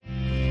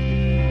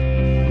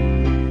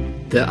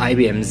the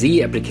IBM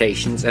Z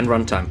Applications and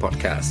Runtime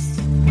Podcasts.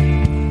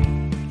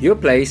 Your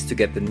place to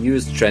get the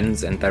newest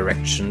trends and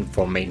direction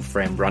for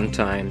mainframe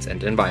runtimes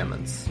and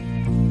environments.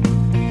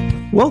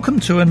 Welcome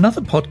to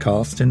another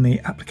podcast in the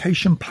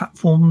Application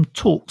Platform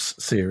Talks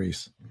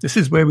series. This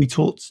is where we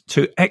talk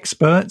to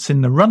experts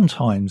in the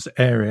runtimes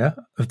area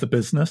of the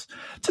business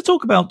to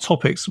talk about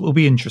topics that will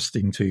be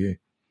interesting to you.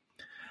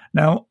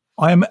 Now,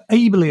 I am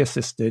ably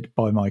assisted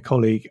by my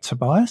colleague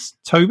Tobias.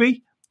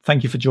 Toby,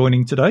 thank you for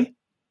joining today.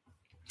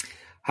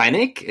 Hi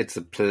Nick, it's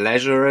a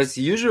pleasure as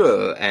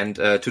usual. And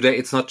today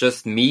it's not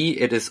just me,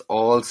 it is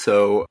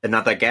also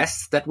another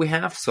guest that we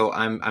have. So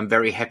I'm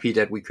very happy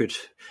that we could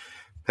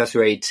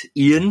persuade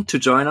Ian to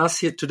join us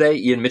here today,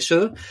 Ian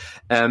Mitchell,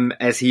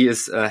 as he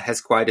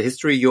has quite a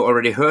history. You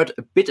already heard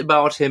a bit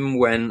about him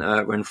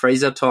when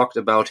Fraser talked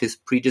about his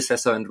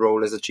predecessor and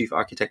role as a chief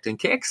architect in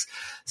KEX.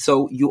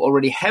 So you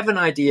already have an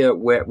idea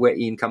where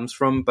Ian comes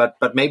from, but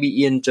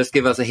maybe Ian, just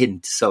give us a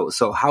hint. So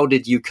how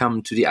did you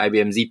come to the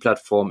IBM Z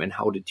platform and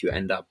how did you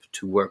end up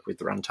to work with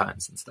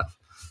runtimes and stuff?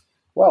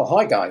 Well,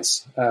 hi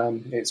guys.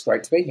 It's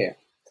great to be here.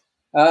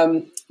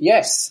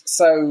 Yes,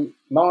 so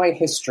my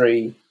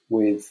history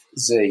with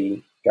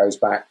Z goes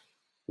back,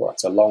 well,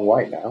 it's a long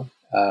way now.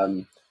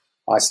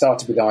 I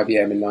started with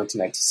IBM in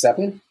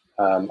 1987.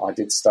 I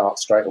did start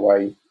straight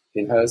away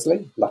in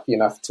Hursley, lucky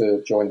enough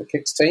to join the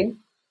KEX team.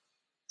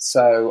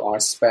 So I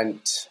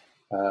spent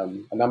a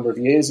number of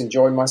years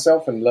enjoying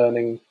myself and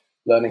learning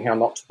how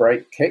not to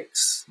break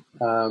KEX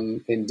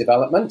in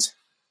development.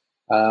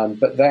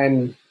 But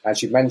then,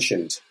 as you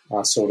mentioned,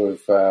 I sort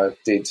of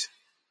did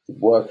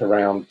work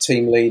around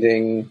team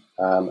leading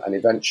and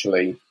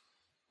eventually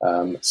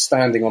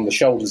standing on the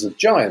shoulders of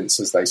giants,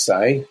 as they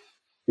say,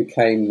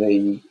 became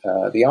the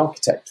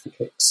architect for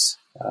KEX,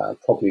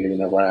 probably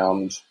in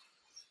around,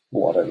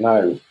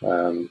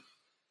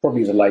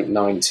 probably the late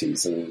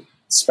 90s, and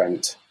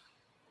spent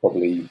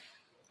probably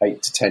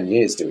 8 to 10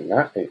 years doing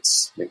that.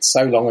 It's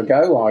so long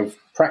ago, I've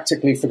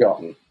practically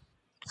forgotten.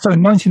 So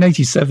in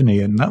 1987,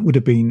 Ian, that would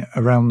have been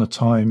around the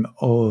time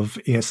of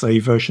ESA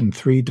version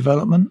 3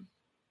 development?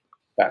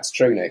 That's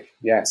true, Nick,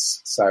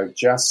 yes. So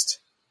just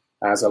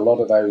as a lot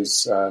of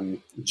those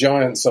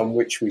giants on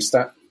which whose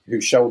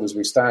shoulders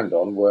we stand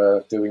on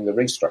were doing the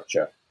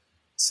restructure.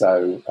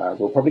 So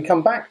we'll probably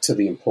come back to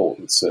the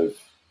importance of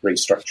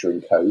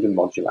restructuring code and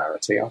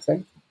modularity, I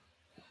think.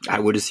 I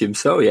would assume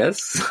so,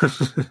 yes.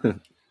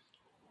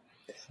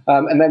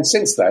 And then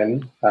since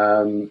then,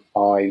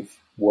 I've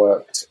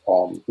worked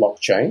on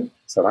blockchain.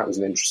 So that was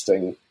an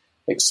interesting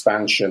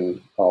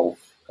expansion of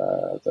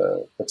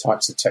the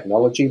types of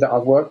technology that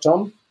I've worked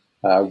on.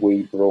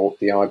 We brought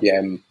the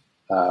IBM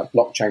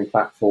blockchain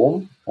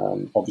platform,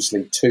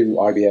 obviously to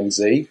IBM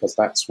Z, because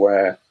that's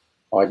where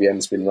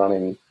IBM's been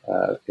running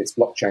its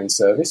blockchain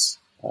service.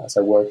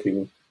 So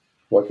working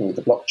with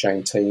the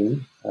blockchain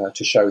team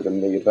to show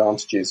them the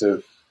advantages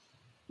of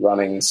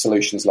running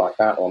solutions like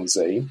that on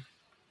Z.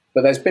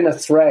 But there's been a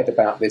thread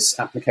about this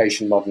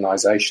application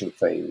modernization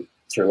theme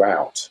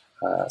throughout.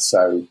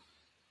 So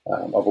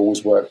I've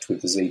always worked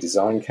with the Z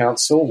Design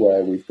Council,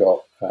 where we've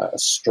got a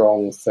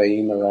strong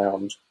theme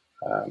around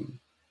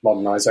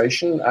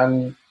modernization,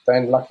 and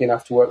then lucky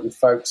enough to work with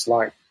folks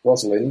like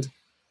Rosalind.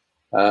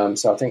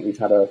 So I think we've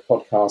had a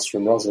podcast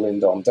from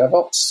Rosalind on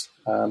DevOps,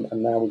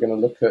 and now we're going to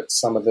look at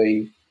some of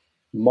the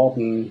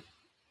modern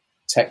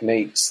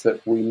techniques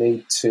that we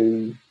need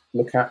to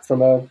look at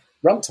from a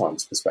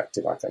runtimes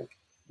perspective, I think.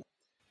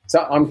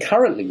 So I'm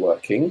currently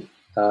working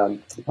for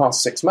the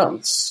past 6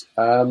 months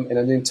in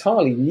an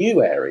entirely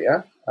new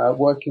area,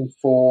 working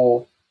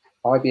for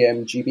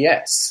IBM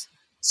GBS,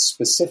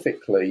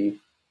 specifically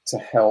to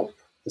help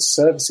the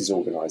services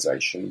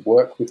organization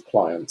work with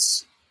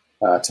clients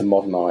to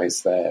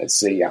modernize their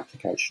Z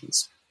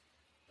applications.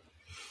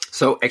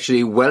 So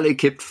actually well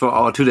equipped for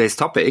our today's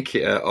topic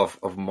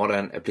of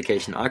modern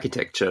application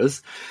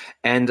architectures.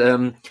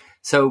 And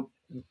so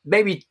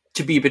maybe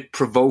to be a bit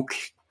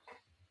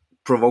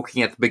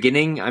provoking at the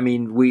beginning, I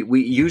mean,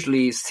 we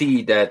usually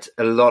see that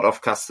a lot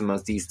of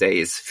customers these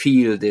days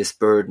feel this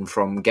burden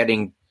from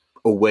getting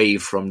away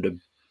from the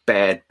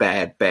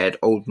bad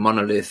old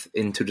monolith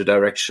into the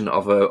direction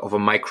of a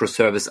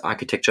microservice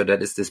architecture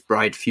that is this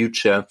bright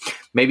future.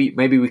 Maybe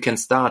we can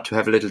start to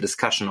have a little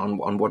discussion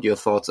on what your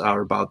thoughts are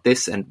about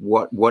this and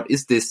what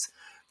is this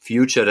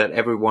future that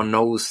everyone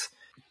knows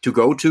to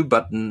go to,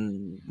 but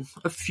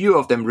a few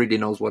of them really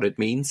knows what it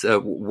means.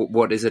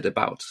 What is it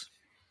about?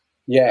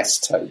 Yes,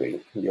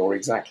 Toby, you're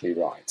exactly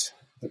right.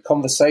 The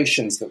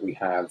conversations that we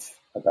have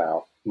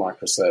about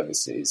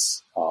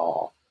microservices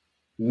are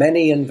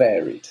many and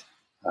varied.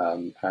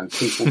 And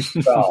people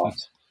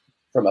start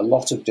from a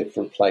lot of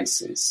different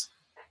places.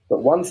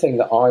 But one thing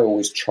that I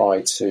always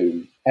try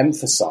to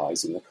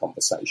emphasize in the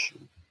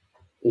conversation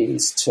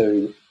is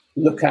to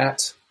look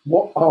at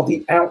what are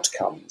the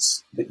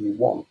outcomes that you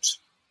want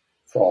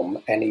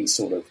from any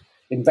sort of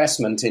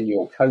investment in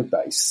your code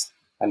base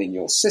and in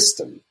your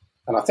system.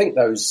 And I think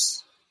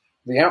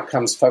the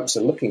outcomes folks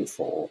are looking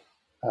for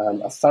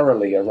are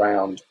thoroughly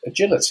around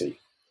agility.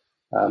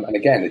 And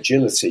again,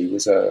 agility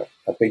was a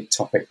big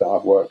topic that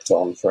I've worked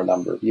on for a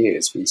number of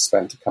years. We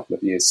spent a couple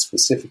of years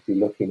specifically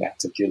looking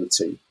at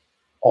agility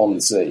on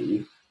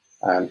Z,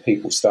 and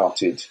people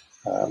started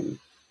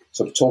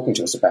sort of talking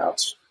to us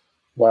about,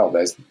 well,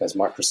 there's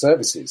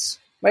microservices.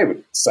 They were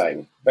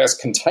saying there's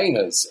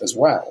containers as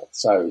well.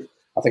 So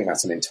I think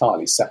that's an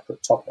entirely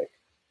separate topic.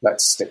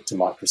 Let's stick to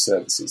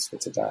microservices for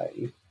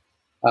today.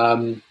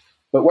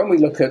 But when we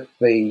look at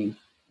the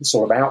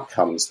sort of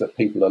outcomes that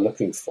people are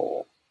looking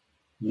for,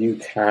 you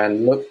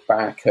can look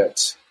back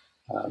at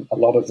a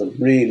lot of the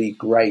really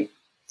great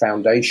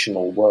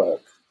foundational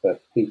work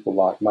that people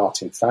like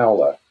Martin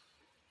Fowler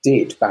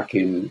did back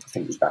in, I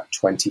think it was about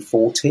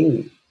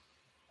 2014,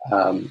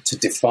 to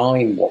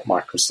define what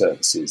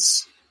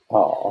microservices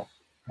are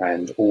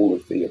and all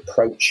of the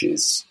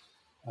approaches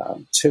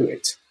to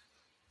it.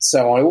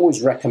 So I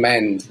always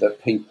recommend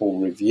that people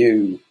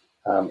review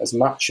as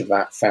much of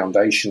that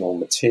foundational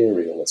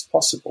material as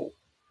possible.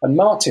 And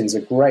Martin's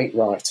a great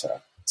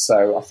writer,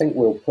 so I think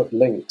we'll put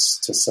links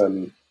to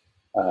some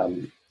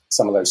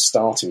of those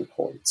starting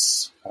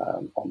points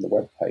on the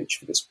webpage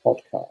for this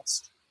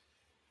podcast.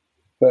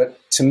 But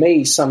to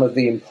me, some of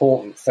the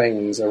important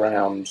things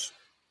around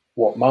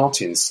what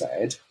Martin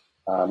said,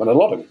 and a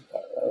lot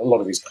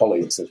of his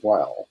colleagues as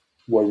well,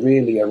 were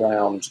really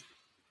around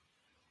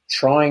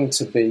trying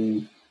to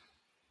be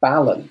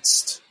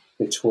balanced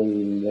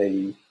between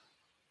the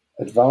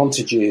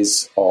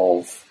advantages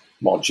of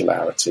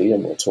modularity,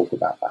 and we'll talk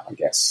about that, I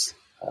guess,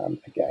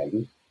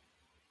 again,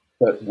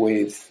 but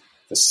with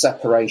the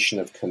separation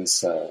of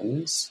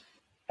concerns.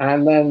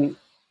 And then,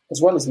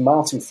 as well as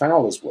Martin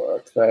Fowler's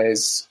work,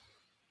 there's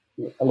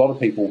a lot of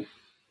people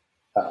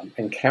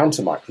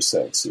encounter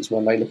microservices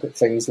when they look at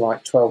things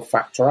like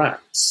 12-factor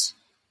apps.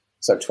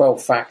 So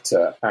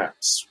 12-factor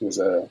apps was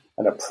an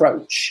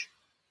approach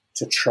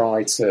to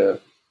try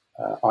to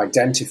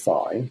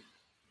identify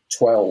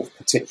 12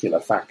 particular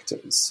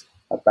factors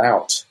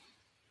about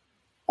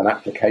an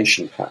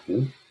application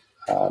pattern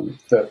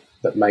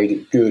that made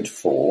it good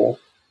for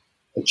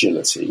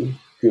agility,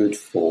 good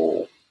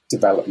for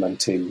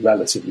development in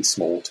relatively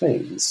small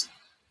teams.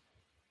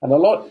 And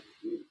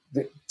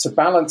to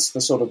balance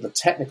the sort of the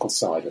technical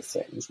side of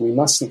things, we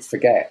mustn't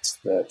forget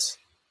that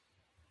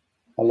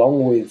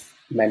along with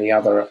many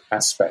other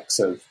aspects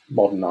of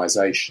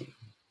modernization,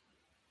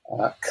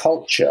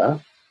 culture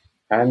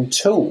and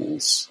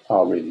tools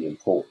are really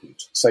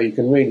important. So you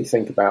can really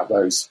think about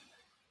those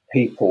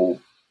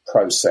people,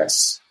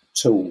 process,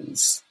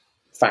 tools,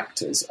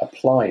 factors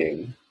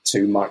applying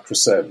to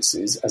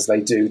microservices as they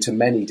do to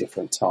many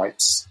different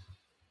types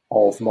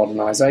of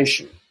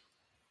modernization.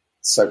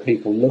 So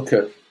people look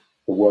at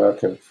the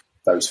work of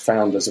those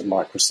founders of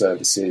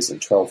microservices and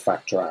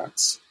 12-factor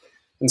apps,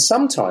 and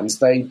sometimes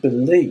they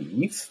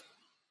believe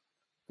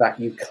that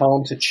you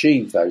can't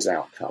achieve those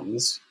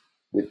outcomes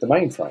with the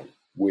mainframe,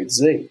 with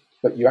Z,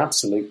 but you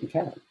absolutely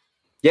can.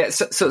 Yeah,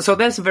 so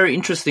that's a very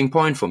interesting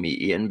point for me,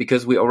 Ian,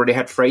 because we already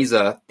had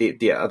Fraser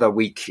the other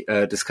week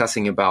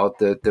discussing about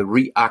the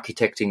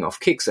re-architecting of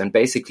Kix, and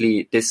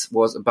basically this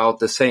was about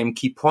the same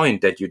key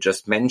point that you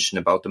just mentioned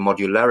about the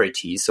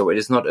modularity. So it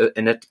is not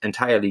an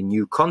entirely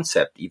new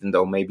concept, even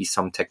though maybe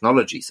some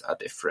technologies are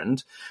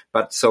different.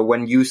 But so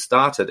when you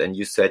started and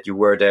you said you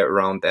were there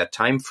around that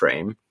time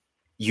frame,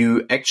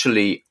 you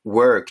actually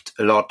worked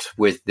a lot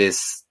with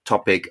this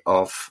topic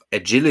of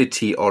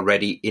agility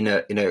already in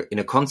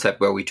a concept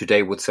where we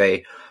today would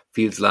say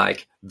feels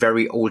like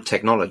very old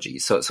technology.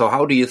 So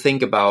how do you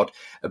think about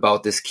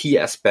this key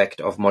aspect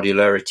of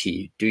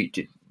modularity?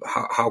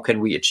 How can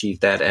we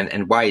achieve that,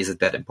 and why is it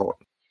that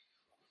important?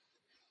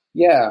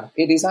 Yeah,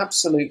 it is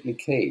absolutely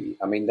key.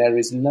 I mean,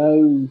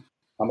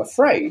 I'm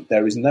afraid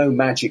there is no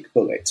magic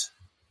bullet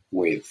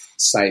with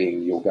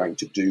saying you're going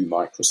to do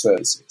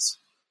microservices.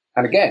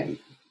 And again,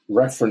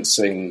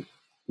 referencing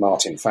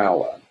Martin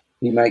Fowler,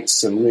 he makes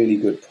some really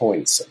good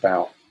points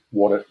about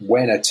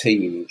when a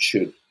team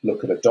should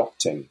look at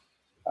adopting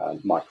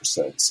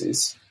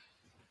microservices.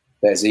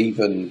 There's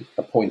even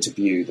a point of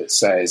view that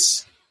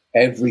says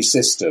every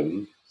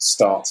system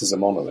starts as a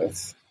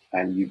monolith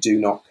and you do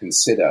not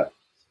consider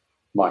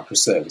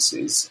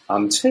microservices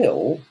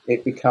until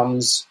it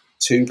becomes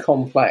too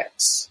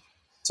complex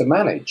to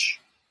manage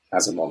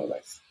as a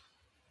monolith.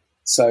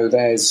 So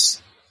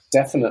there's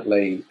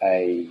definitely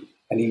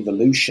an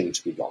evolution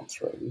to be gone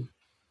through,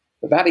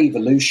 but that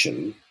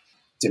evolution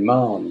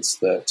demands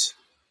that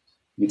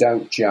you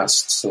don't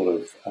just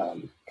sort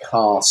of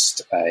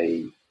cast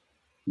a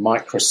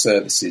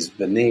microservices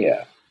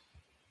veneer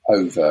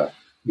over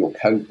your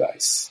code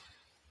base.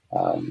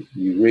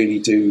 You really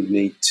do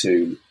need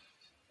to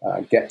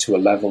get to a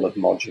level of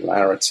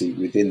modularity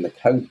within the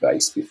code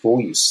base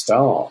before you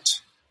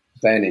start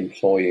then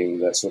employing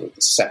the sort of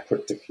the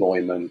separate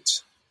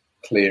deployment,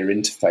 clear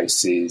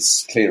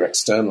interfaces, clear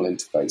external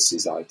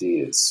interfaces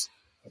ideas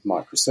of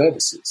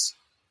microservices.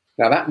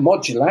 Now, that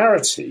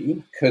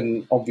modularity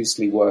can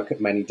obviously work at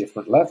many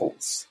different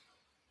levels.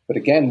 But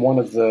again, one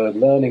of the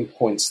learning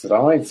points that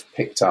I've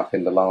picked up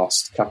in the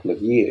last couple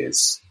of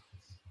years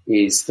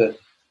is that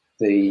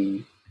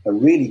the a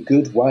really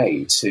good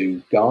way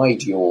to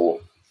guide your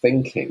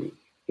thinking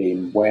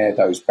in where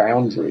those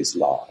boundaries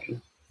lie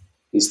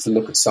is to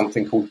look at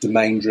something called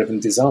domain-driven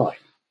design.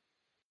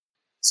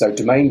 So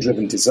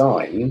domain-driven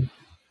design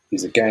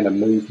is, again, a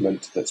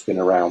movement that's been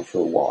around for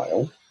a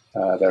while.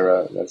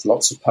 There's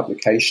lots of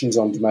publications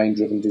on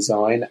domain-driven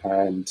design,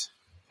 and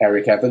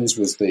Eric Evans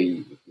was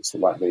the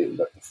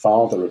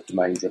father of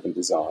domain-driven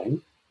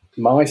design.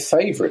 My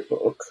favourite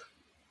book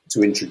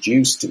to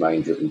introduce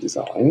domain-driven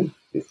design,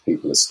 if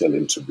people are still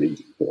into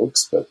reading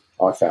books, but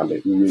I found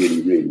it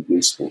really, really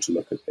useful to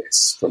look at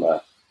this from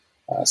a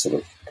sort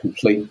of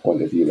complete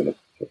point of view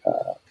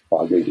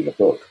by reading a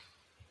book,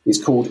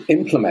 is called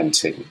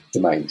Implementing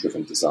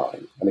Domain-Driven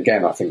Design. And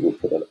again, I think we'll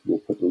put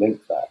a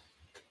link there.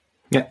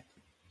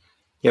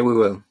 Yeah, we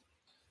will.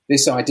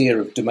 This idea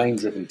of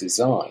domain-driven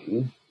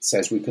design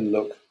says we can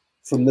look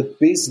from the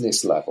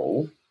business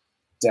level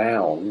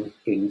down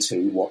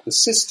into what the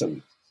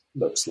system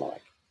looks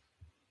like.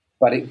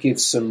 But it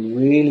gives some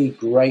really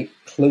great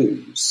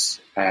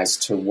clues as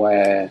to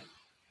where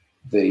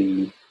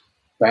the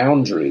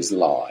boundaries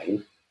lie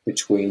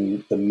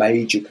between the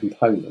major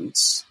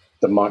components,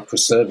 the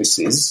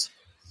microservices,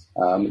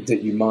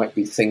 that you might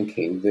be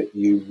thinking that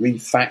you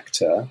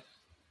refactor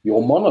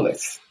your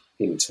monolith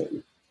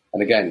into.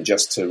 And again,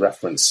 just to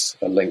reference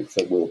a link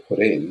that we'll put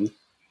in,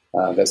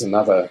 there's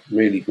another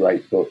really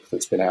great book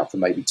that's been out for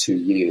maybe 2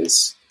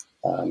 years.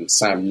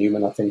 Sam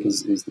Newman, I think,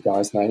 is the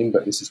guy's name,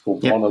 but this is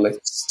called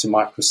Monoliths to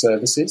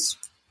Microservices.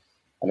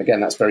 And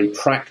again, that's very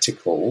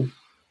practical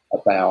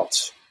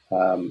about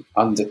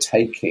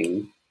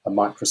undertaking a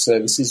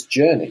microservices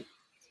journey.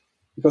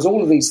 Because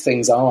all of these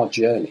things are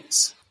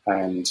journeys,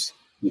 and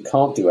you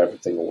can't do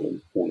everything all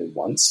in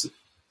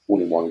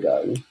one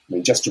go. I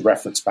mean, just to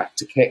reference back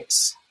to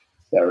Kix,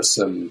 there are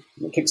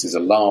Kix is a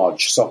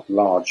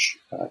large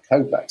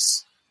code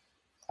base.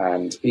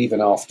 And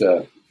even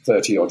after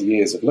 30 odd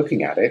years of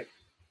looking at it,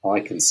 I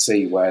can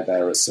see where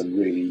there are some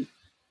really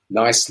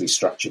nicely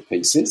structured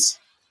pieces,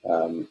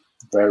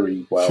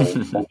 very well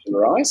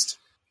modularized.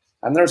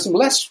 And there are some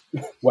less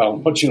well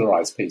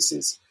modularized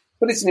pieces.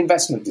 But it's an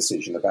investment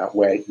decision about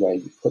where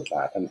you put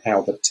that and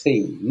how the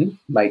team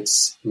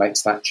makes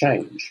that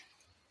change.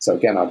 So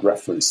again, I'd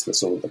reference the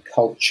sort of the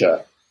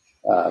culture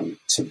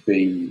to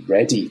be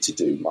ready to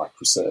do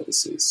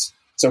microservices.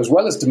 So as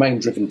well as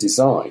domain-driven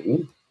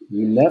design,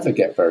 you never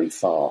get very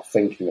far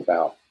thinking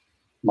about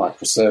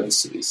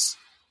microservices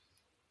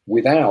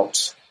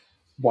without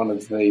one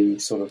of the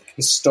sort of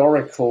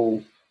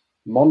historical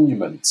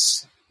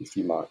monuments, if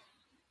you might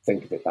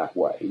think of it that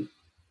way,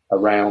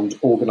 around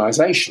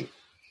organization.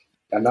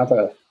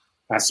 Another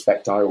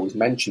aspect I always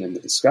mention in the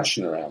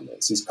discussion around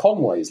this is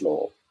Conway's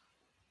Law.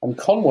 And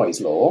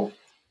Conway's Law,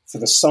 for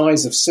the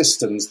size of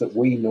systems that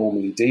we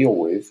normally deal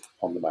with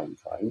on the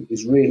mainframe,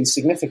 is really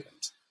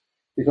significant.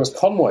 Because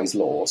Conway's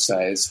Law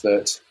says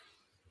that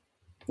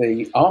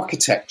the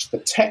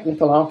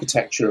technical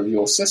architecture of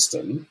your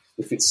system,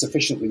 if it's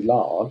sufficiently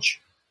large,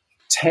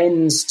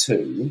 tends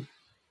to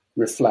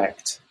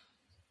reflect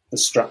the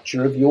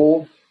structure of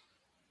your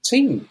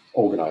team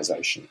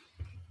organization.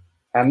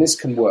 And this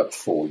can work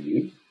for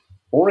you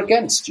or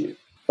against you,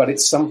 but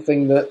it's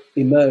something that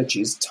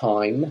emerges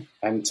time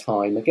and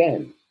time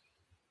again.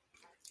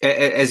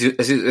 As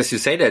you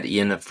say that,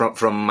 Ian,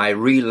 from my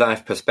real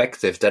life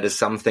perspective, that is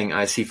something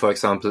I see, for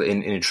example,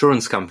 in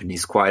insurance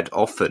companies quite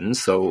often.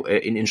 So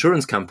in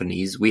insurance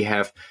companies, we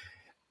have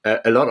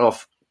a lot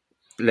of,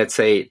 let's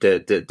say,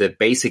 the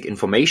basic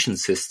information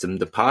system,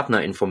 the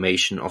partner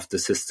information of the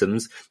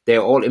systems,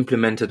 they're all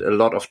implemented a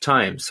lot of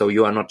time. So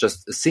you are not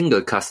just a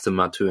single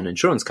customer to an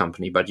insurance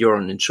company, but you're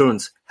an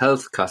insurance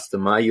health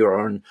customer, you're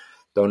on,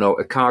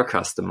 a car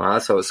customer.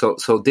 So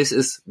this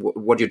is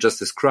what you just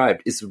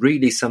described is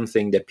really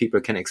something that people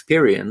can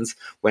experience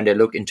when they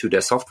look into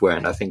their software.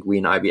 And I think we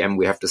in IBM,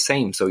 we have the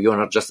same. So you're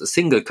not just a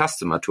single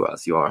customer to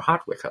us. You are a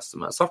hardware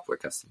customer, a software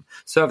customer,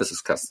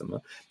 services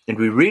customer. And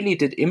we really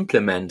did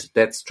implement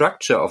that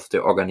structure of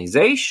the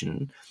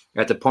organization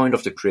at the point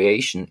of the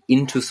creation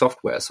into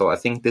software. So I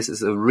think this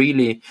is a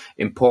really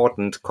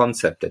important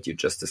concept that you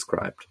just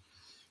described.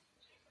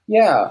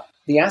 Yeah,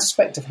 the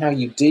aspect of how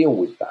you deal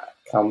with that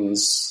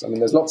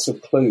there's lots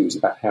of clues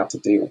about how to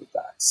deal with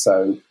that.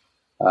 So,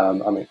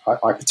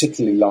 I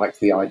particularly like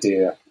the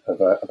idea of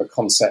a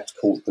concept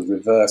called the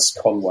reverse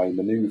Conway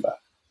maneuver,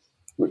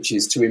 which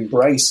is to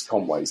embrace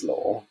Conway's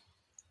Law,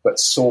 but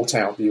sort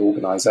out the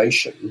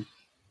organization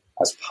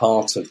as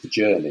part of the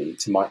journey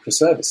to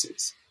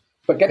microservices.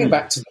 But getting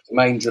back to the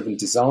domain-driven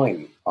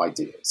design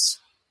ideas,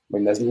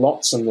 there's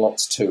lots and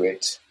lots to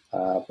it,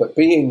 but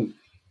being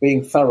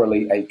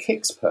thoroughly a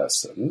Kix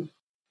person,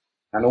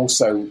 and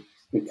also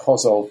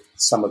because of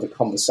some of the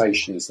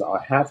conversations that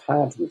I have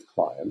had with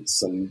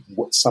clients and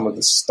what some of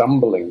the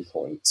stumbling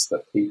points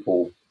that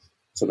people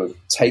sort of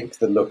take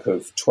the look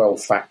of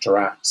 12-factor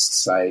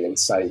apps and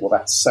say, well,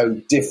 that's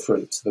so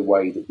different to the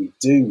way that we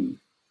do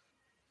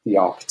the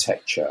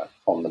architecture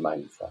on the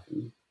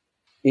mainframe.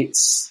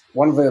 It's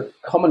one of the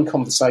common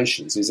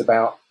conversations is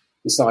about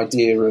this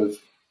idea of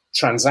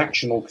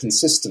transactional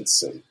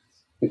consistency.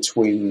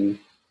 between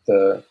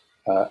the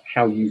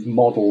how you've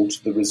modeled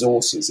the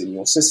resources in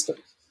your system.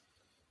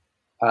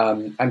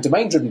 And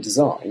domain-driven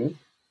design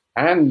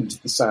and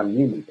the Sam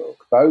Newman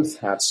book both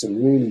had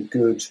some really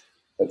good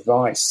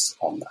advice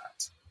on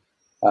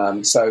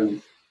that. So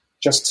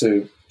just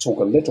to talk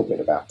a little bit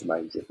about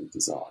domain-driven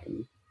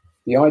design,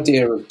 the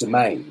idea of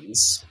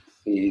domains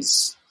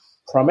is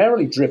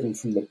primarily driven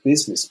from the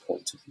business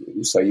point of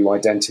view. So you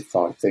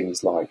identify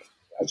things like,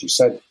 as you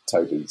said,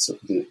 Toby,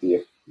 sort of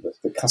the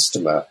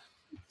customer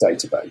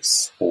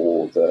database,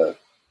 or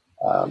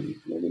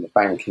in a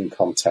banking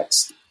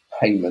context,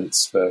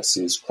 payments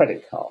versus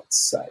credit cards,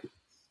 say.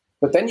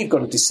 But then you've got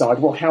to decide,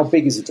 well, how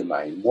big is a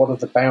domain? What are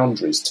the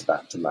boundaries to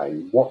that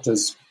domain? What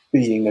does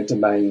being a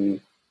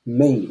domain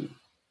mean?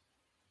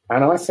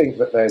 And I think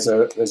that there's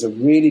a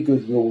really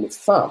good rule of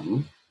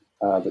thumb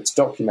that's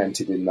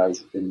documented in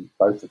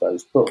both of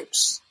those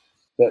books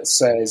that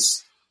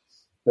says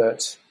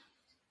that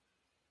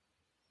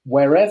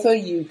wherever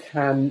you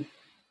can,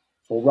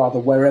 or rather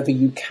wherever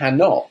you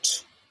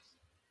cannot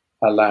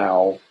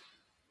allow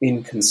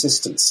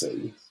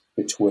inconsistency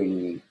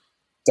between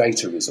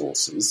data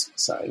resources,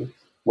 say,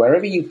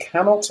 wherever you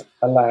cannot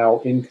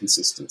allow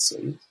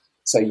inconsistency,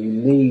 say you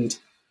need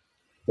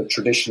the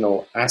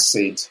traditional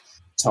ACID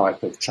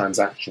type of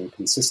transaction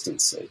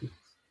consistency,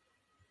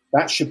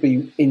 that should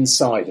be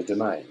inside a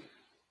domain.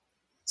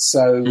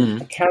 So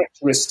a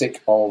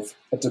characteristic of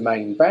a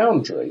domain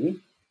boundary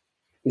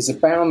is a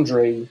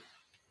boundary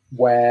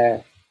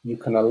where you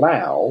can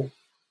allow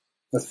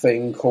the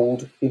thing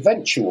called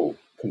eventual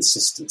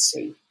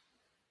consistency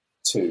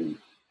to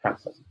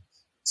happen.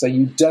 So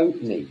you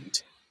don't need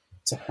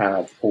to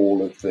have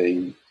all of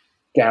the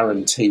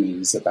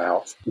guarantees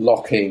about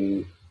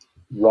locking,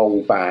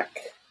 rollback,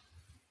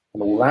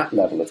 and all that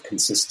level of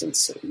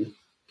consistency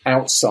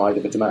outside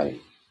of a domain.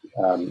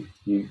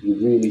 You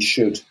really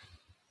should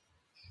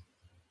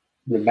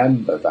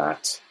remember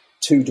that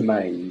two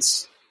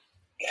domains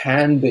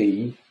can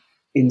be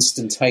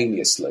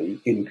instantaneously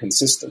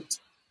inconsistent.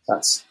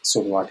 That's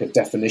sort of like a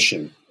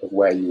definition of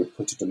where you would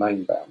put a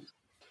domain bound.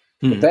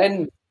 But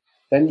then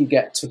you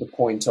get to the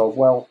point of,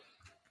 well,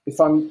 if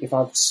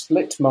I've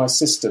split my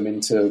system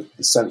into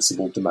the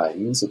sensible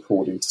domains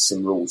according to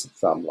some rules of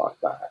thumb like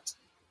that,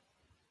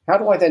 how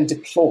do I then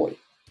deploy?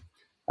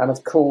 And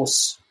of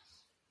course,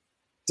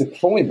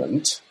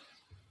 deployment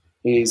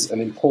is an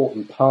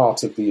important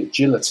part of the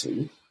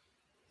agility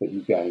that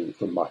you gain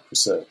from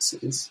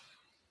microservices.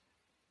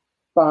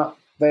 But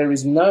there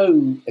is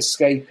no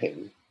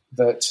escaping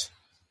that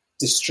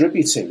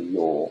distributing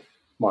your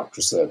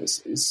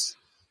microservices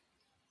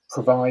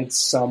provides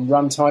some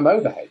runtime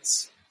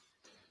overheads.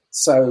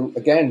 So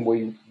again,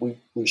 we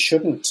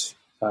shouldn't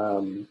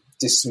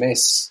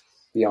dismiss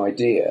the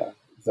idea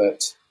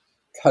that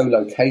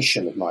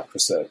co-location of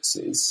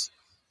microservices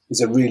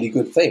is a really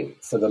good thing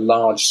for the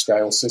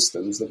large-scale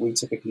systems that we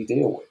typically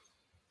deal with.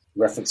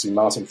 Referencing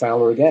Martin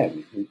Fowler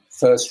again, the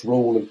first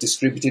rule of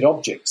distributed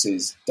objects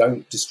is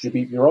don't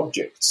distribute your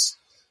objects.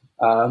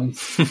 Domain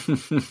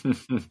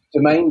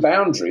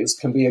boundaries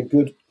can be a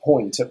good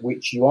point at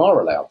which you are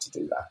allowed to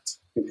do that,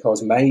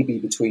 because maybe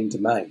between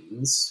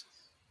domains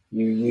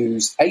you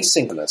use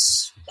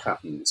asynchronous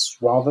patterns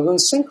rather than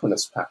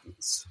synchronous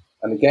patterns.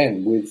 And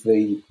again, with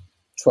the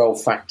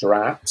 12-factor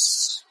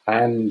apps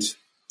and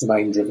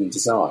domain-driven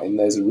design,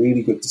 there's a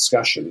really good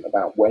discussion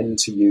about when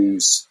to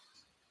use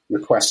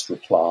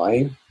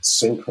request-reply,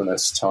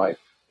 synchronous type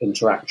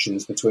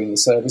interactions between the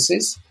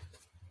services,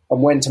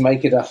 and when to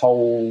make it a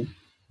whole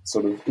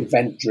sort of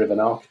event-driven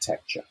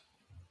architecture.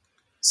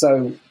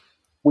 So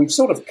we've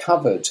sort of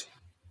covered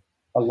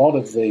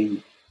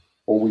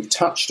we've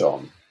touched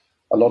on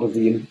a lot of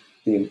the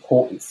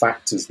important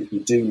factors that you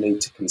do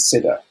need to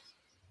consider.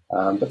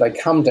 But they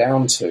come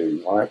down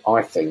to,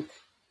 I think,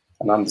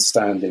 an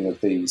understanding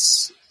of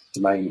these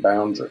domain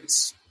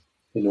boundaries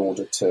in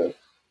order to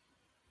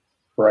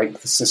break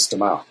the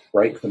system up,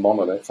 break the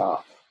monolith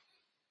up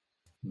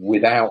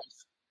without...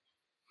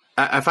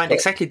 I find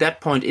exactly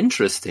that point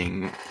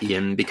interesting,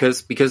 Ian,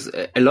 because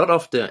a lot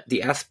of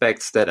the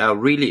aspects that are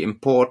really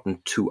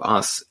important to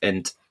us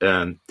and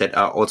that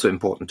are also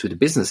important to the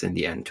business in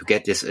the end, to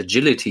get this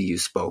agility you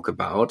spoke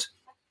about,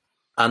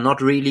 are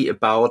not really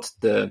about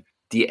the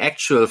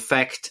actual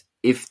fact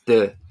if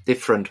the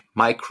different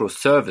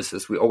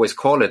microservices, we always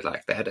call it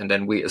like that, and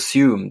then we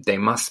assume they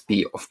must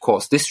be, of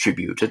course,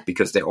 distributed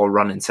because they all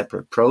run in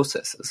separate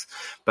processes.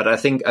 But I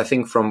think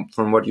from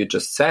what you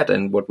just said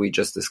and what we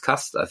just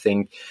discussed, I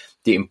think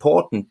the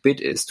important bit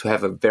is to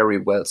have a very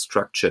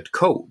well-structured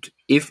code.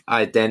 If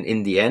I then,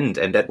 in the end,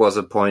 and that was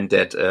a point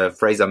that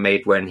Fraser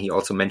made when he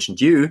also mentioned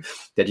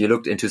that you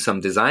looked into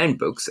some design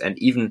books, and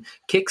even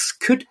Kix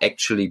could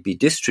actually be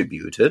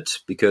distributed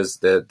because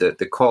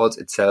the calls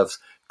itself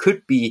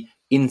could be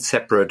in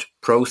separate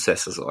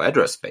processes or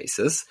address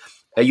spaces.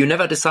 You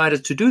never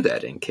decided to do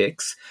that in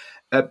Kix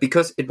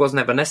because it was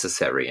never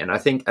necessary. And I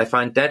think I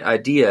find that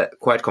idea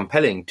quite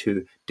compelling,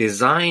 to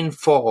design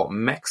for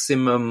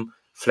maximum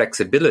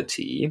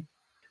flexibility,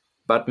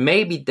 but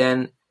maybe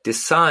then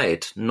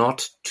decide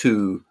not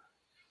to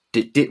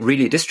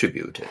really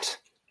distributed.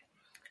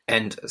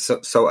 And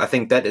so I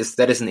think that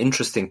is an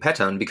interesting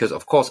pattern, because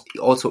of course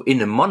also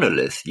in a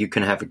monolith you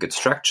can have a good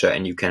structure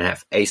and you can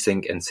have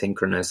async and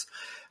synchronous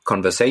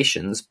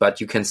conversations,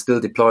 but you can still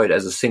deploy it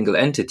as a single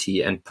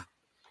entity and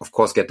of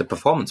course get the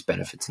performance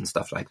benefits and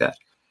stuff like that.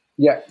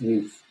 Yeah,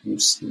 you've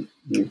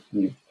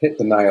hit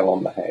the nail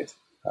on the head,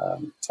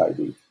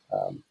 Toby.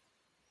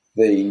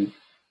 The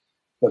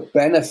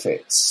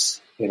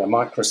benefits in a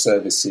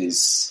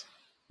microservices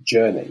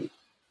journey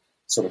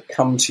sort of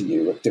come to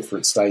you at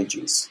different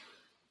stages.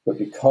 But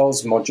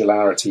because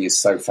modularity is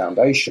so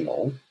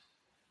foundational,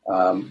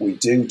 we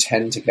do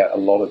tend to get a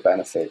lot of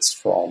benefits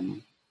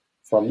from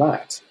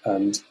that.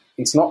 And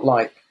it's not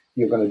like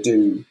you're going to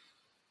do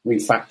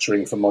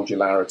refactoring for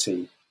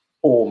modularity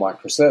or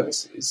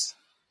microservices.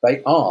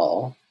 They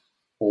are,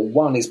 or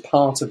one is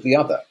part of the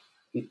other.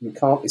 You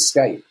can't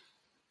escape,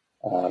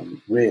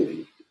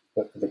 really,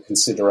 the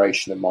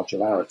consideration of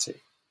modularity.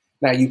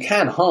 Now, you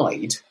can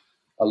hide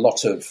a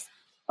lot of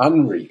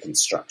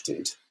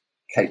unreconstructed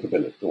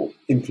capability or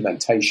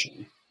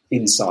implementation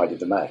inside a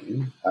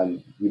domain,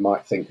 and you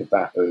might think of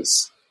that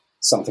as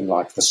something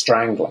like the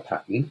strangler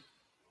pattern.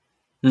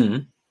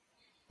 Mm-hmm.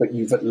 But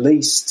you've at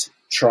least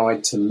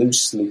tried to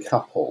loosely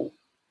couple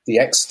the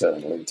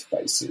external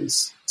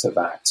interfaces to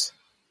that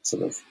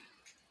sort of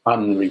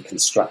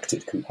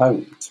unreconstructed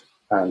component,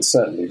 and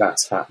certainly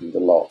that's happened a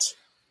lot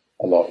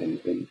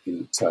in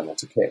internal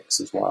to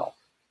Kix as well.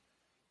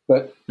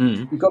 But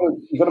you've got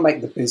to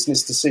make the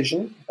business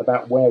decision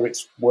about where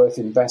it's worth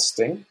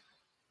investing,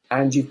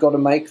 and you've got to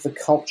make the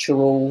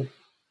cultural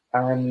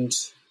and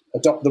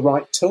adopt the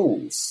right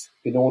tools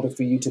in order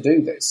for you to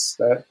do this.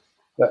 That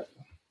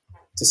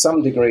to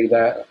some degree,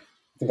 I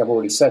think I've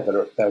already said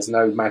that there's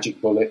no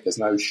magic bullet, there's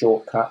no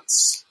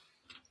shortcuts.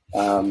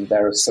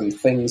 There are some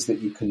things that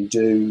you can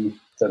do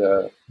that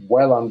are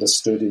well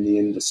understood in the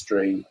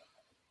industry,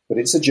 but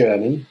it's a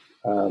journey.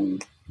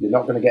 You're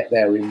not going to get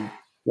there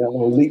you're not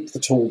going to leap the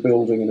tall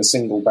building in a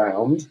single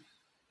bound,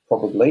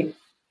 probably.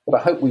 But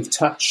I hope we've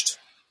touched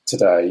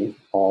today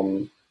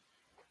on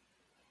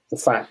the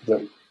fact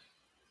that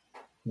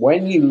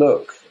when you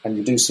look and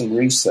you do some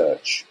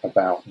research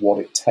about what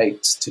it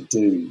takes to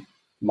do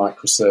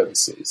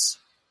microservices,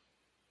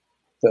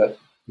 that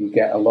you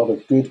get a lot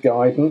of good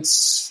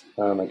guidance.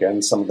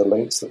 Again, some of the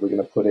links that we're going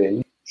to put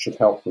in should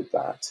help with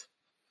that.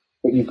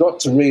 But you've got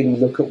to really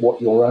look at what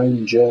your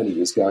own journey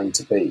is going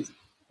to be.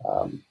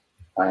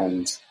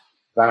 And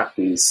that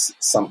is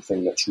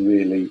something that's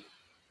really,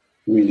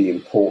 really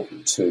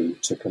important to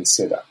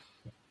consider.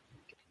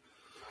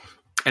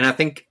 And I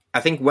think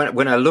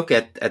when I look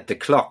at the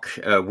clock,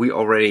 we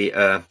already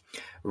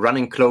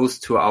running close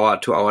to our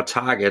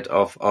target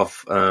of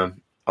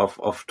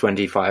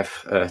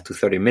 25 to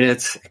 30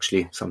 minutes,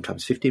 actually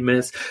sometimes 15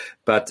 minutes.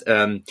 But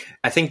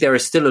I think there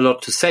is still a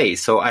lot to say.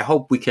 So I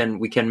hope we can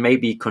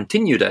maybe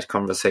continue that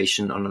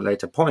conversation on a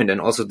later point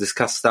and also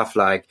discuss stuff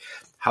like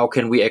how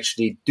can we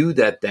actually do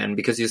that then?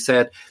 Because you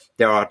said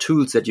there are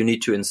tools that you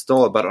need to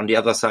install, but on the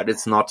other side,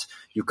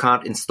 you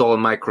can't install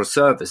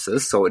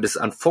microservices. So it is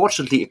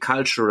unfortunately a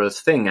cultural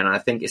thing. And I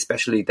think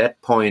especially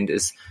that point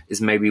is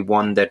maybe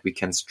one that we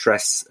can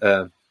stress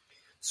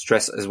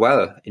as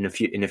well in a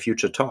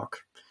future talk.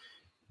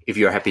 If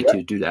you're happy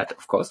to do that,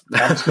 of course.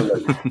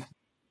 Absolutely.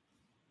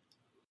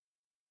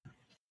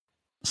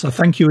 So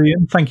thank you,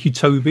 Ian. Thank you,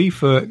 Toby,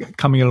 for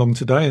coming along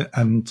today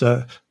and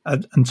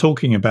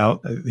talking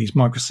about these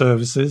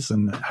microservices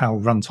and how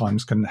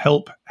runtimes can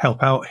help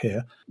out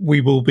here. We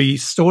will be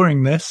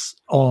storing this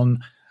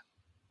on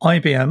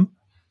ibm.biz/Z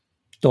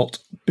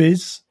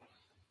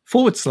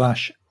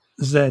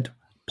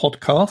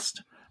podcast,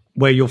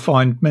 where you'll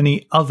find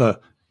many other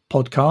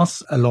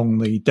podcasts along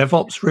the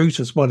DevOps route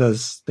as well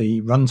as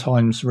the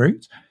runtimes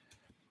route.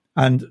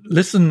 And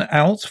listen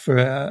out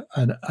for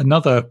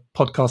another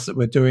podcast that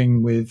we're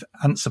doing with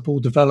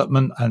Ansible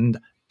development and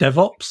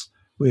DevOps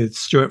with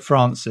Stuart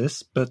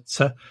Francis. But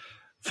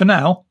for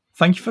now,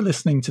 thank you for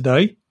listening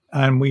today,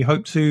 and we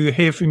hope to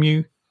hear from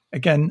you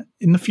again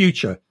in the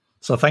future.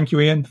 So thank you,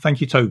 Ian.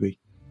 Thank you, Toby.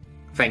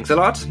 Thanks a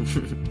lot.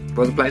 It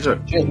was a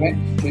pleasure. Cheers, mate.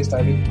 Cheers,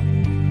 Toby.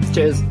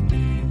 Cheers.